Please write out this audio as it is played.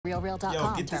RealReal.com.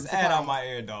 Yo, get this ad out my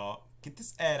ear, dog. Get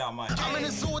this ad out my ear. I'm in the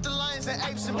zoo with the lions and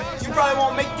apes and bears. You probably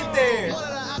won't make it there.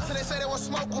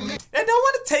 They don't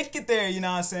want to take it there, you know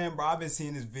what I'm saying, bro? I've been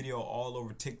seeing this video all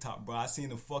over TikTok, bro. I seen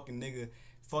the fucking nigga,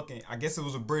 I guess it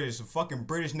was a fucking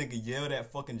British nigga yelled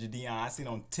at fucking JiDion. I seen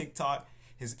on TikTok,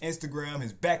 his Instagram,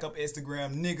 his backup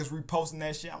Instagram, niggas reposting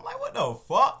that shit. I'm like, what the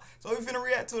fuck? So we finna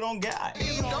react to it on God.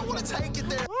 You don't want to take it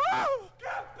there.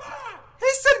 He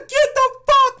said, get the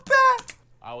fuck back.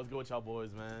 I was good with y'all boys,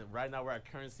 man. Right now we're at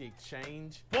currency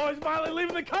exchange. Boys finally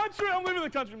leaving the country. I'm leaving the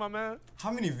country, my man.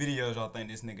 How many videos y'all think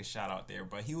this nigga shot out there,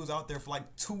 bro? He was out there for like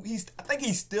I think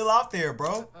he's still out there,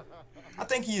 bro. I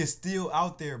think he is still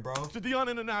out there, bro.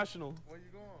 JiDion International. Where you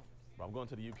going? Bro, I'm going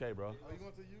to the UK, bro. Are you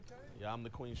going to the UK? Yeah, I'm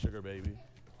the Queen Sugar baby.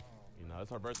 You know,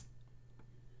 it's her birthday.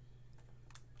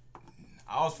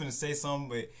 I was finna say something,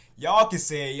 but y'all can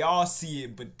say it, y'all see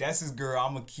it, but that's his girl.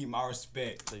 I'm gonna keep my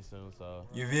respect. Stay soon, so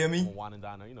you feel me? Wine and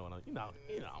diner, you know what I'm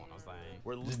saying.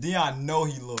 We're JiDion know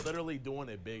he look. Literally doing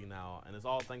it big now, and it's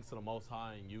all thanks to the Most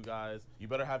High and you guys. You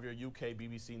better have your UK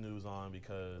BBC News on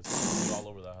because we're all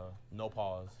over that. No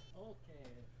pause. Okay.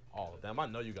 All of them. I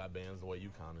know you got bands the way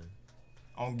you coming.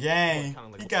 On gang,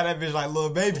 like, he got that bitch like little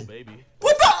baby. Little baby.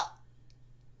 What the?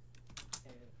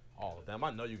 All of them.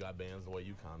 I know you got bands the way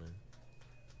you coming.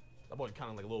 That boy kind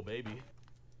of like a little baby.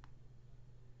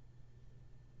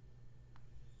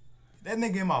 That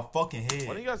nigga in my fucking head.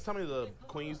 Why don't you guys tell me the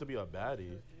Queen used to be a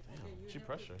baddie? Damn, she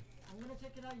pressure. I'm gonna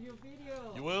check it out your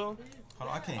video. You will? Hold on,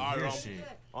 I can't hear shit.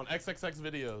 On XXX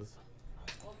videos.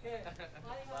 Okay.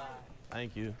 Bye.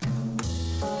 Thank you.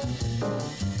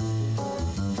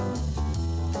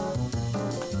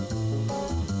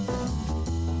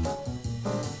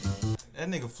 That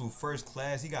nigga flew first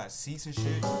class. He got seats and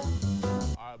shit.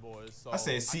 Alright, boys. So I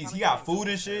said seats. He got food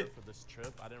and shit. For this trip,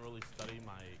 I didn't really study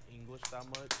my English that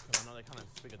much because I know they kind of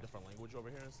speak a different language over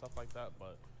here and stuff like that.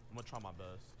 But I'm gonna try my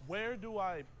best. Where do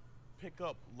I pick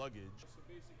up luggage? So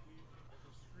basically, there's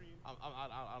a screen.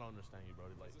 I don't understand you, bro.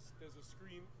 Like, there's a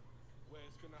screen where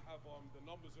it's gonna have the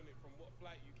numbers on it from what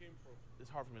flight you came from.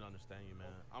 It's hard for me to understand you,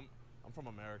 man. I'm from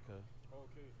America.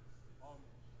 Okay.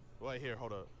 Wait, here,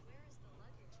 hold up.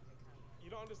 You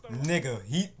don't understand? Nigga,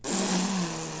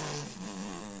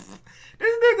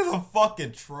 this nigga's a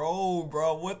fucking troll,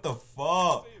 bro. What the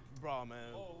fuck? Bro,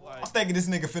 man. I'm thinking this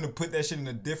nigga finna put that shit in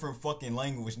a different fucking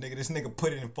language, nigga. This nigga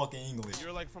put it in fucking English.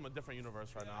 You're like from a different universe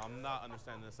right now. I'm not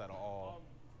understanding this at all.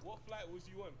 What flight was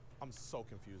you on? I'm so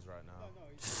confused right now.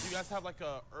 You guys have like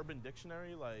a urban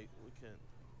dictionary? Like, we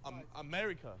can...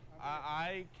 America.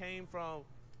 I came from,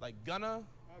 like, Ghana.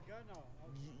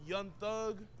 Young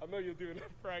Thug. I know you're doing a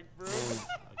prank, bro.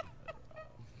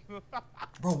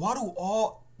 Bro, why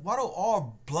do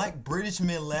all black British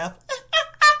men laugh?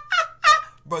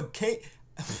 Bro, I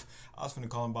was finna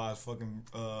call him by his fucking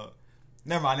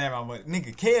never mind, but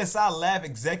nigga, KSI laugh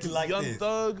exactly like Young this.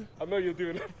 Thug. I know you're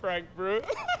doing a prank, bro.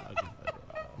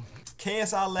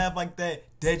 KSI laugh like that,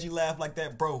 Deji laugh like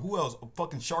that, bro. Who else?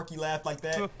 Fucking Sharky laugh like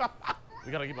that.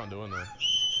 We gotta keep on doing that.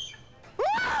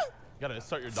 You gotta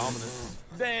assert your dominance.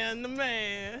 Dan the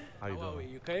man. How you doing?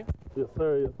 You okay? Yes,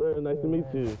 sir. Yes, sir. Nice to meet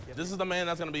you. This is the man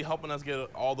that's gonna be helping us get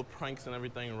all the pranks and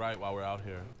everything right while we're out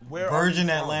here. Where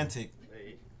Virgin Atlantic.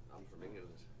 Hey, I'm from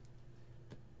England.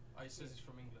 Oh, he says he's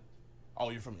from England. Oh,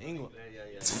 you're from England?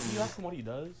 Yeah. Can you ask him what he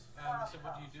does? He said,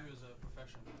 what do you do as a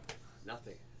profession?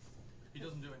 Nothing. He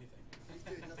doesn't do anything. He's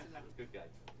doing nothing. Good guy.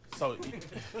 So,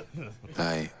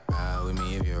 like, ride with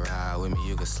me if you ride with me,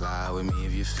 you can slide with me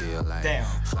if you feel like. Damn,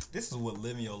 this is what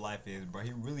living your life is, bro.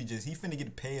 He finna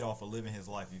get paid off for living his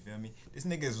life, you feel me? This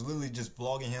nigga is literally just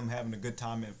vlogging him having a good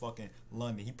time in fucking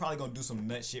London. He probably gonna do some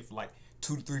nut shit for like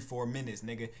 2 to 3, 4 minutes,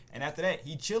 nigga. And after that,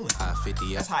 he chilling.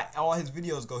 That's how all his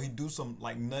videos go. He do some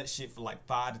like nut shit for like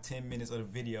 5 to 10 minutes of the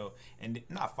video. And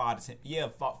not 5 to 10, yeah,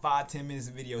 5 10 minutes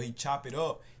of video. He chop it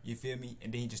up, you feel me?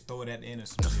 And then he just throw it at the end of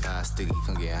some shit. Sticky,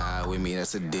 come get high with me,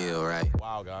 that's a deal, right?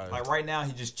 wow, guys. Like right now,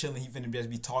 he just chilling. He finna just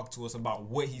be talking to us about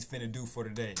what he's finna do for the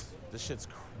day. This shit's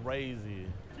crazy.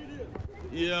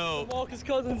 Yo. Marcus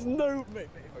Cousins, no, mate.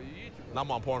 Are you YouTuber? Now I'm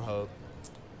on Pornhub.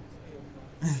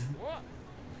 What?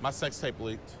 My sex tape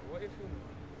leaked. What if you?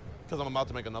 Because I'm about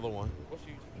to make another one. What's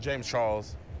YouTube? James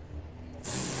Charles.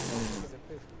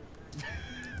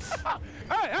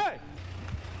 Hey!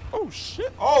 Oh,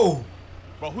 shit. Oh!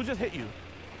 Bro, who just hit you?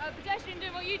 A pedestrian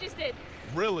doing what you just did.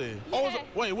 Really? Yeah. Oh,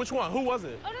 wait, which one? Who was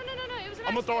it? Oh, no. It was an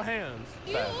I'm gonna throw accident. hands.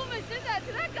 You almost did that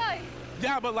to that guy.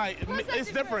 Yeah, but like, How's that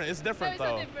it's different. It's different, no,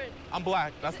 it's though. not different. I'm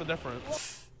black. That's the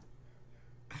difference.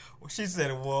 Well, she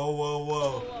said, whoa.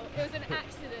 Whoa. It was an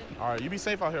accident. All right, you be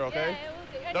safe out here, okay? Yeah,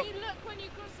 it will do. And you look when you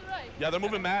cross the road. Yeah, they're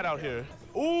moving mad out here.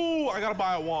 Ooh, I gotta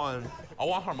buy a wand. I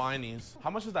want Hermione's.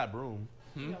 How much is that broom?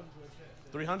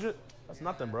 300? That's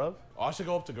nothing, bro. Oh, I should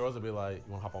go up to girls and be like, you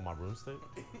wanna hop on my broomstick?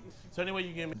 So anyway,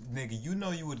 you give me Nigga, you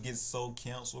know you would get so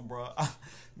canceled, bro.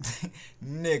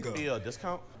 Nigga. a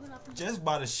discount? Just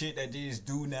by the shit that they just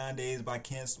do nowadays by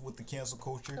with the cancel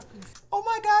culture. Oh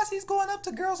my gosh, he's going up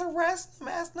to girls and arresting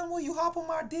them, asking them, will you hop on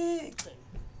my dick?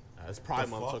 It's Pride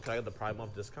The Month, so fuck? can I get the Pride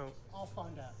Month discount? I'll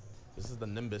find out. This is the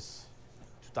Nimbus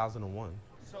 2001.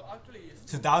 So actually,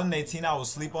 it's 2018, I was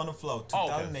sleep on the floor. Oh,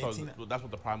 okay. 2018. So that's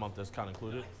what the Pride Month discount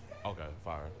included? Okay,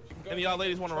 fire. Any of y'all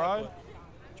ladies want to ride? Do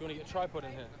you want to get a tripod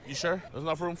in here? You sure? There's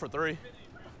enough room for 3.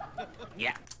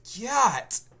 Yeah. God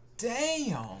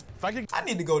damn. If I could I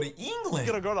need to go to get England.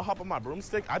 a girl to hop on my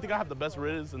broomstick, I think I have the best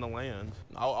riz in the land.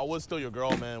 I would steal your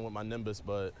girl, man, with my Nimbus,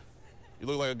 but you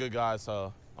look like a good guy,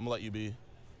 so I'm gonna let you be.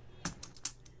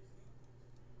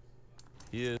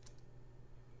 He is.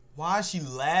 Why is she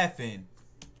laughing?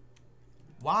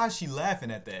 Why is she laughing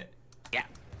at that? Yeah.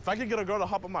 If I could get a girl to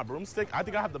hop on my broomstick, I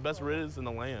think I have the best riz in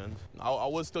the land. I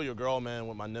would steal your girl, man,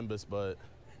 with my Nimbus, but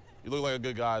you look like a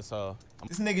good guy, so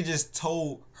This nigga just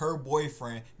told her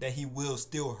boyfriend that he will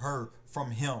steal her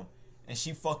from him. And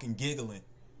she fucking giggling.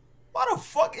 Why the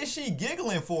fuck is she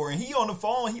giggling for? And he on the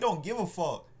phone, he don't give a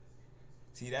fuck.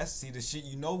 See, the shit,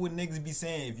 you know what niggas be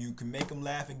saying. If you can make them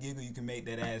laugh and giggle, you can make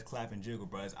that ass clap and jiggle,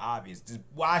 bro. It's obvious. Just,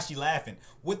 why is she laughing?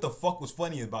 What the fuck was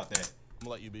funny about that? I'm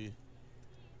gonna let you be.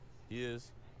 He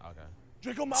is? Okay.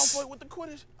 Draco Malfoy with the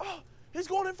Quidditch. Oh, he's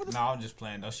going in for the Nah, I'm just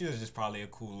playing though. She was just probably a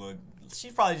cool little.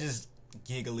 She's probably just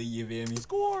giggly, you feel me?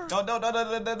 score. Don't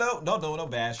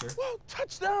bash her. Whoa,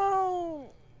 touchdown.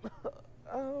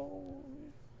 Oh.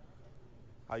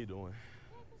 How you doing?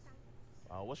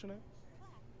 What's your name?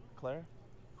 Claire?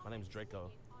 My name's Draco.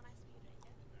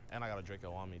 And I got a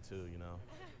Draco on me too, you know.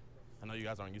 I know you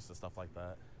guys aren't used to stuff like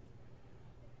that.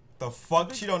 The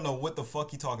fuck? She don't know what the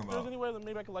fuck you talking If there's about. any way that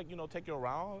maybe I could, like, you know, take you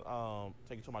around,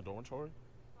 take you to my dormitory?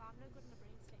 Well, I'm no good in a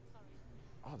broomstick, sorry.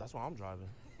 Oh, that's why I'm driving.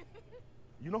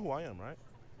 You know who I am, right?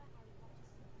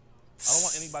 I don't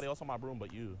want anybody else on my broom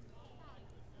but you.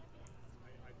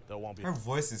 There won't be Her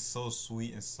voice is so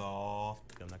sweet and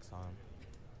soft. next time.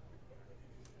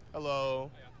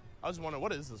 Hello. I was just wondering,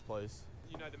 what is this place?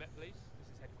 You know the Met Police?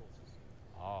 This is headquarters.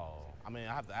 Oh, I mean,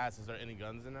 I have to ask, is there any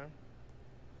guns in there?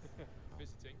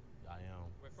 Visiting. I am.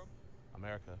 Where from?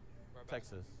 America. Whereabouts?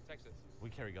 Texas. Texas. We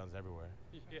carry guns everywhere.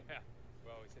 Yeah.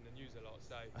 Well, it's in the news a lot,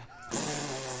 so.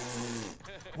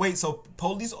 Wait, so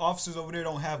police officers over there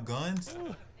don't have guns?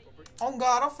 Oh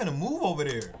God, I'm finna move over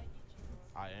there.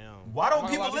 I am. Why don't I'm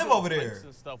not people allowed to live do over pranks there?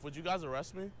 and stuff. Would you guys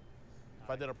arrest me if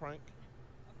I did a prank?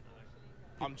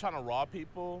 I'm trying to rob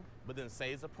people, but then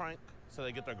say it's a prank, so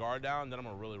they get their guard down, then I'm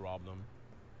gonna really rob them.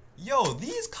 Yo,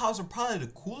 these cops are probably the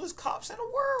coolest cops in the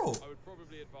world. I would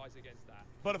probably advise against that.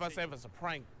 But if I say if it's a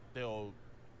prank, they'll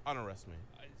unarrest me.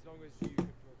 As long as you can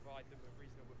provide them with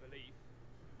reasonable belief.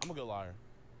 I'm a good liar.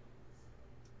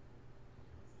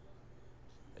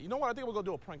 You know what? I think we'll go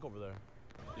do a prank over there.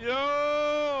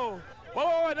 Yo!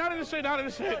 Whoa, not in the shade, not in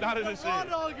the shade, not in the shade.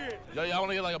 Yo, y'all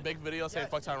wanna get like a big video saying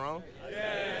fuck Tyrone?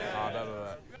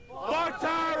 Yeah. Fuck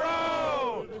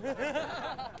Tyrone!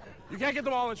 You can't get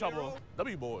them all in trouble.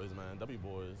 W boys, man, W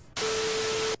boys.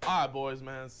 All right, boys,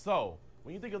 man. So,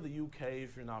 when you think of the UK,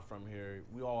 if you're not from here,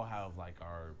 we all have like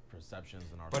our perceptions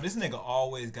and our. Bro, this nigga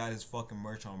always got his fucking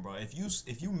merch on, bro. If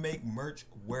you make merch,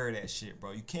 wear that shit,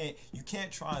 bro. You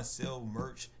can't try and sell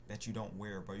merch that you don't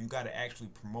wear, bro. You gotta actually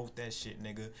promote that shit,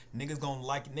 nigga. Niggas gonna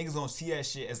like it. Niggas gonna see that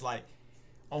shit as like,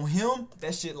 on him,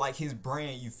 that shit like his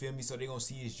brand, you feel me? So they gonna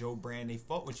see it's your brand, they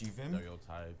fuck with you, you feel me?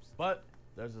 Stereotypes. But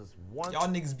there's this one. Y'all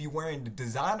niggas be wearing the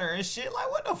designer and shit. Like,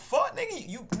 what the fuck, nigga?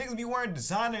 You niggas be wearing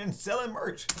designer and selling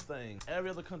merch. Thing every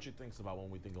other country thinks about when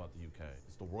we think about the UK.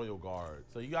 It's the Royal Guard.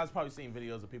 So you guys probably seen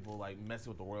videos of people like messing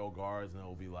with the Royal Guards, and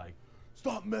it'll be like,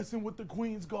 stop messing with the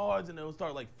Queen's Guards, and they'll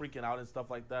start like freaking out and stuff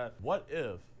like that. What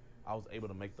if I was able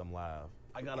to make them laugh?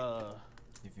 I got a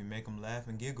If you make them laugh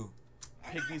and giggle.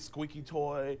 piggy squeaky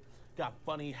toy, got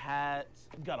funny hats,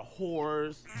 got a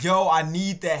horse. Yo, I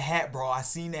need that hat, bro. I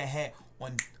seen that hat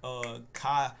on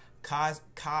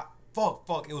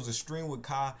fuck. It was a stream with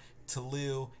Kai,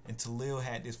 Talil, and Talil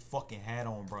had this fucking hat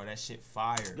on, bro. That shit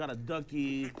fire. Got a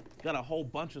ducky, got a whole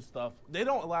bunch of stuff. They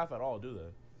don't laugh at all, do they?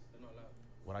 They're not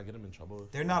allowed. Would I get them in trouble?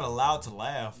 They're not allowed to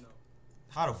laugh.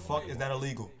 How the fuck is that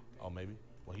illegal? Oh, maybe.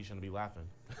 Well, he shouldn't be laughing.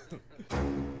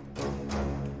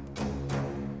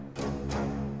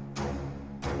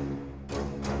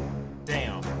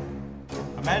 Damn.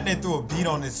 Imagine they threw a beat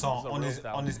on this song, It's a on real this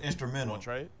style. on this You instrumental. want to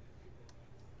trade?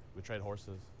 We trade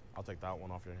horses. I'll take that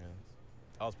one off your hands.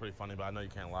 That was pretty funny, but I know you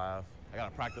can't laugh. I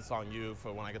gotta practice on you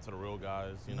for when I get to the real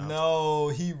guys, you know? No,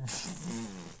 he...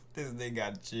 This nigga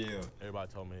gotta chill.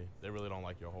 Everybody told me they really don't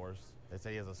like your horse. They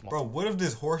say he has a small... Bro, what if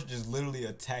this horse just literally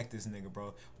attacked this nigga,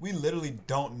 bro? We literally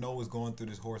don't know what's going through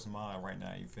this horse's mind right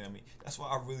now, you feel me? That's why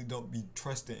I really don't be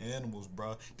trusting animals,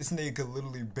 bro. This nigga could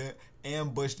literally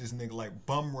ambush this nigga, like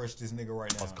bum rush this nigga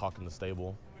right now. I was cocking the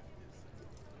stable.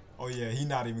 Oh yeah, he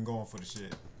not even going for the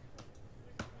shit.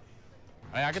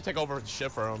 Hey, I can take over shit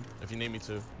for him if you need me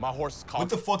to. My horse is cocked. What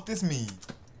the fuck this mean?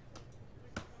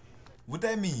 What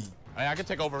that mean? Hey, I can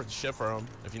take over shit for him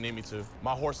if you need me to.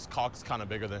 My horse cock's kind of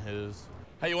bigger than his.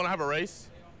 Hey, you want to have a race?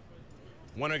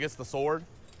 Winner gets the sword.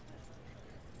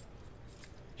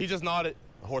 He just nodded.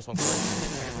 The horse wants to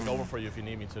race. I can take over for you if you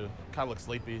need me to. Kind of looks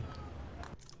sleepy.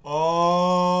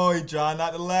 Oh, he trying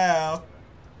not to laugh.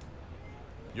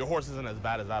 Your horse isn't as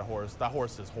bad as that horse. That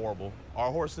horse is horrible.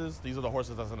 Our horses, these are the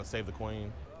horses that's gonna save the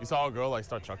queen. You saw a girl like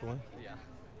start chuckling? Yeah.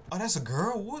 Oh, that's a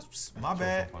girl? Whoops. My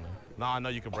bad. So nah, I know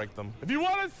you can break them. If you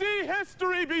want to see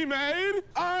history be made,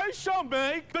 I shall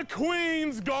make the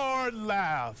Queen's Guard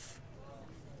laugh.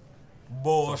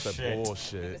 Bullshit.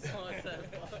 Bullshit.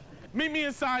 Meet me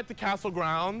inside the castle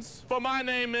grounds, for my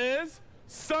name is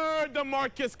Sir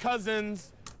DeMarcus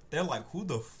Cousins. They're like, who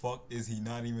the fuck is he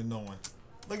not even knowing?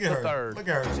 Look at her. Third. Look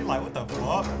at her. She like, what the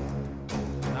fuck?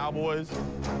 Now, boys,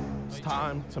 it's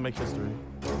time to make history.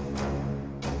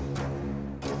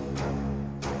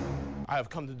 I have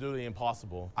come to do the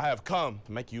impossible. I have come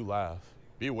to make you laugh.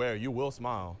 Beware, you will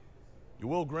smile. You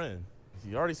will grin.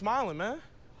 You're already smiling, man.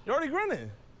 You're already grinning.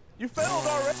 You failed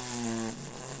already.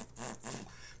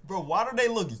 Bro, why do they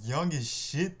look young as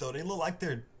shit, though? They look like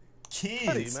they're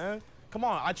kids. Hey, man. Come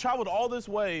on, I traveled all this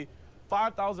way,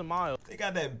 5,000 miles. They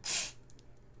got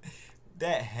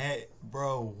that hat,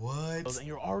 bro. What? And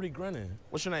you're already grinning.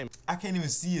 What's your name? I can't even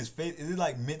see his face. Is it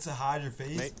like meant to hide your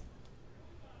face? Mate.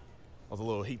 That was a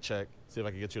little heat check. See if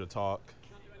I can get you to talk.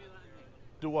 Can't do any of that,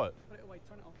 mate. Do what? Put it away,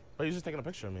 turn it off. Oh, you're just taking a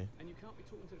picture of me. And you can't be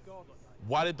talking to the guard like that.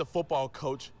 Why did the football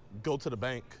coach go to the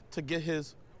bank to get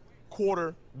his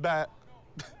quarterback?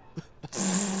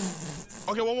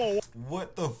 Okay, one more.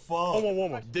 What the fuck? One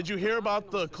more. Did you hear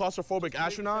about the claustrophobic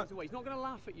astronaut? He's not going to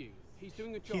laugh at you. He's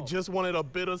doing a job. He just wanted a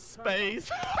bit of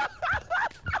space.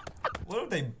 What if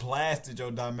they blasted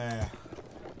your dumb ass?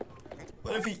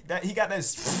 What if he got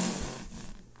that?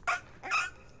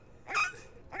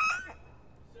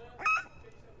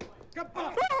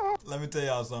 Let me tell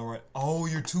y'all something, right? Oh,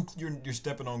 you're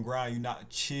stepping on ground. You not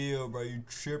chill, bro. You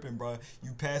tripping, bro.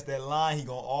 You pass that line, he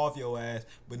gonna off your ass.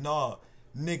 But nah,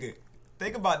 nigga,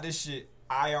 think about this shit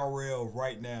IRL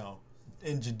right now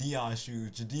in JiDion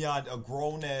shoes. JiDion, a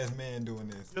grown ass man doing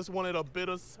this. Just wanted a bit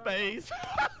of space.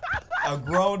 A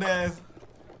grown ass.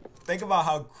 Think about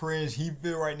how cringe he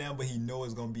feel right now, but he know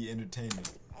it's gonna be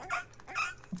entertainment.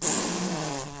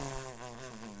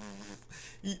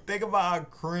 Think about how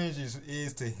cringe it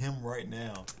is to him right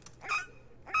now.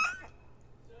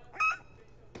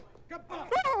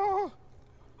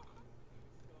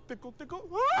 Tickle, tickle.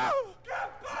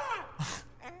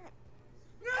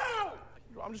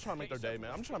 I'm just trying to make their day, man.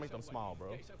 I'm just trying to make them smile,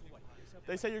 bro.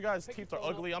 They say your guys' teeth are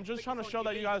ugly. I'm just trying to show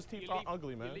that you guys' teeth aren't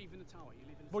ugly, man.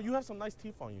 Bro, you have some nice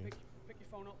teeth on you. Pick your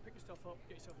phone up, pick yourself up,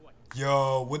 get yourself away.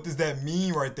 Yo, what does that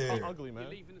mean right there? Not ugly, man.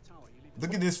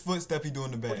 Look at this footstep he do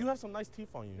in the back. Bro, you have some nice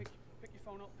teeth on you. Pick your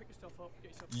phone up, pick yourself up,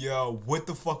 get yourself Yo, what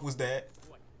the fuck was that?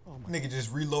 Oh my Nigga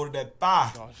just reloaded that thigh.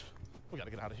 gosh. We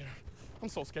gotta get out of here. I'm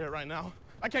so scared right now.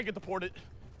 I can't get deported.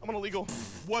 I'm an illegal.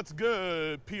 What's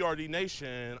good, PRD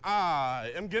Nation?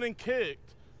 I am getting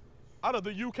kicked out of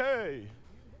the UK.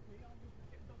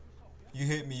 You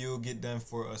hit me, you'll get done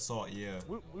for assault, yeah.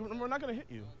 We're not gonna hit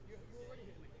you.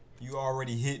 You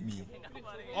already hit me.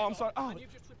 Oh, I'm sorry. Oh,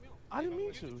 I didn't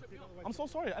mean to. I'm so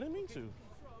sorry. I didn't mean to.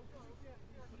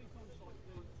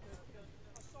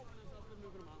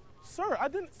 Sir, I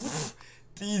didn't.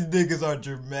 These niggas are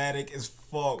dramatic as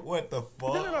fuck. What the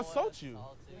I didn't fuck? assault you.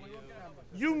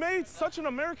 You made such an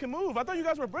American move. I thought you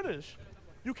guys were British.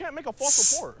 You can't make a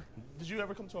false report. Did you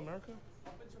ever come to America?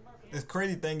 The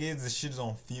crazy thing is, this shit is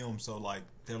on film, so like,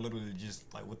 they're literally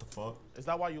just like, what the fuck? Is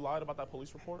that why you lied about that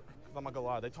police report? 'Cause I'm not gonna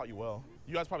lie, they taught you well.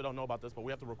 You guys probably don't know about this, but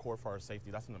we have to record for our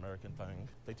safety. That's an American thing.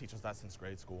 They teach us that since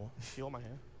grade school. Can you hold my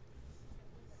hand?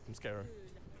 I'm scared.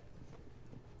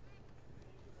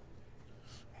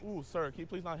 Ooh, sir, can you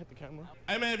please not hit the camera?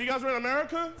 Hey, man, if you guys are in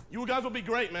America, you guys will be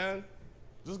great, man.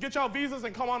 Just get y'all visas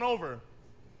and come on over.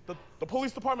 The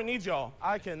police department needs y'all.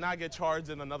 I cannot get charged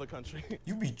in another country.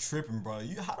 You be tripping, bro.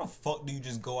 How the fuck do you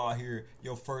just go out here,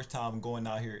 your first time going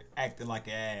out here, acting like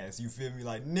an ass? You feel me?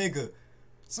 Like, nigga,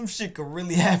 Some shit could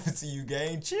really happen to you,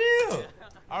 gang. Chill.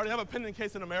 I already have a pending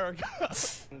case in America.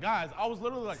 Guys, I was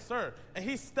literally like, sir, and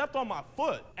he stepped on my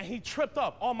foot, and he tripped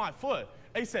up on my foot.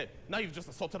 And he said, now you've just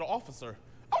assaulted an officer.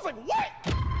 I was like, what?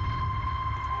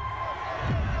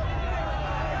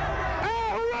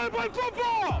 Hey, who ready to play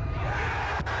football?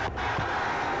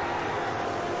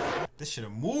 This shit a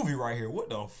movie right here. What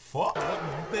the fuck?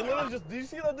 They literally just, do you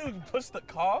see that dude push the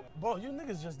car? Bro, you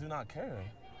niggas just do not care.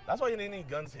 That's why you didn't need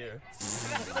guns here.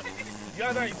 You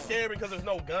guys ain't scared because there's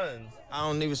no guns. I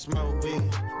don't even smoke weed,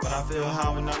 but I feel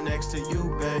high when I'm next to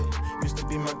you, babe. Used to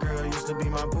be my girl, used to be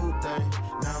my boo thing.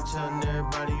 Now I'm telling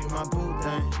everybody you my boo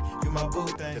thing, you my boo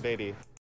thing. JiDion.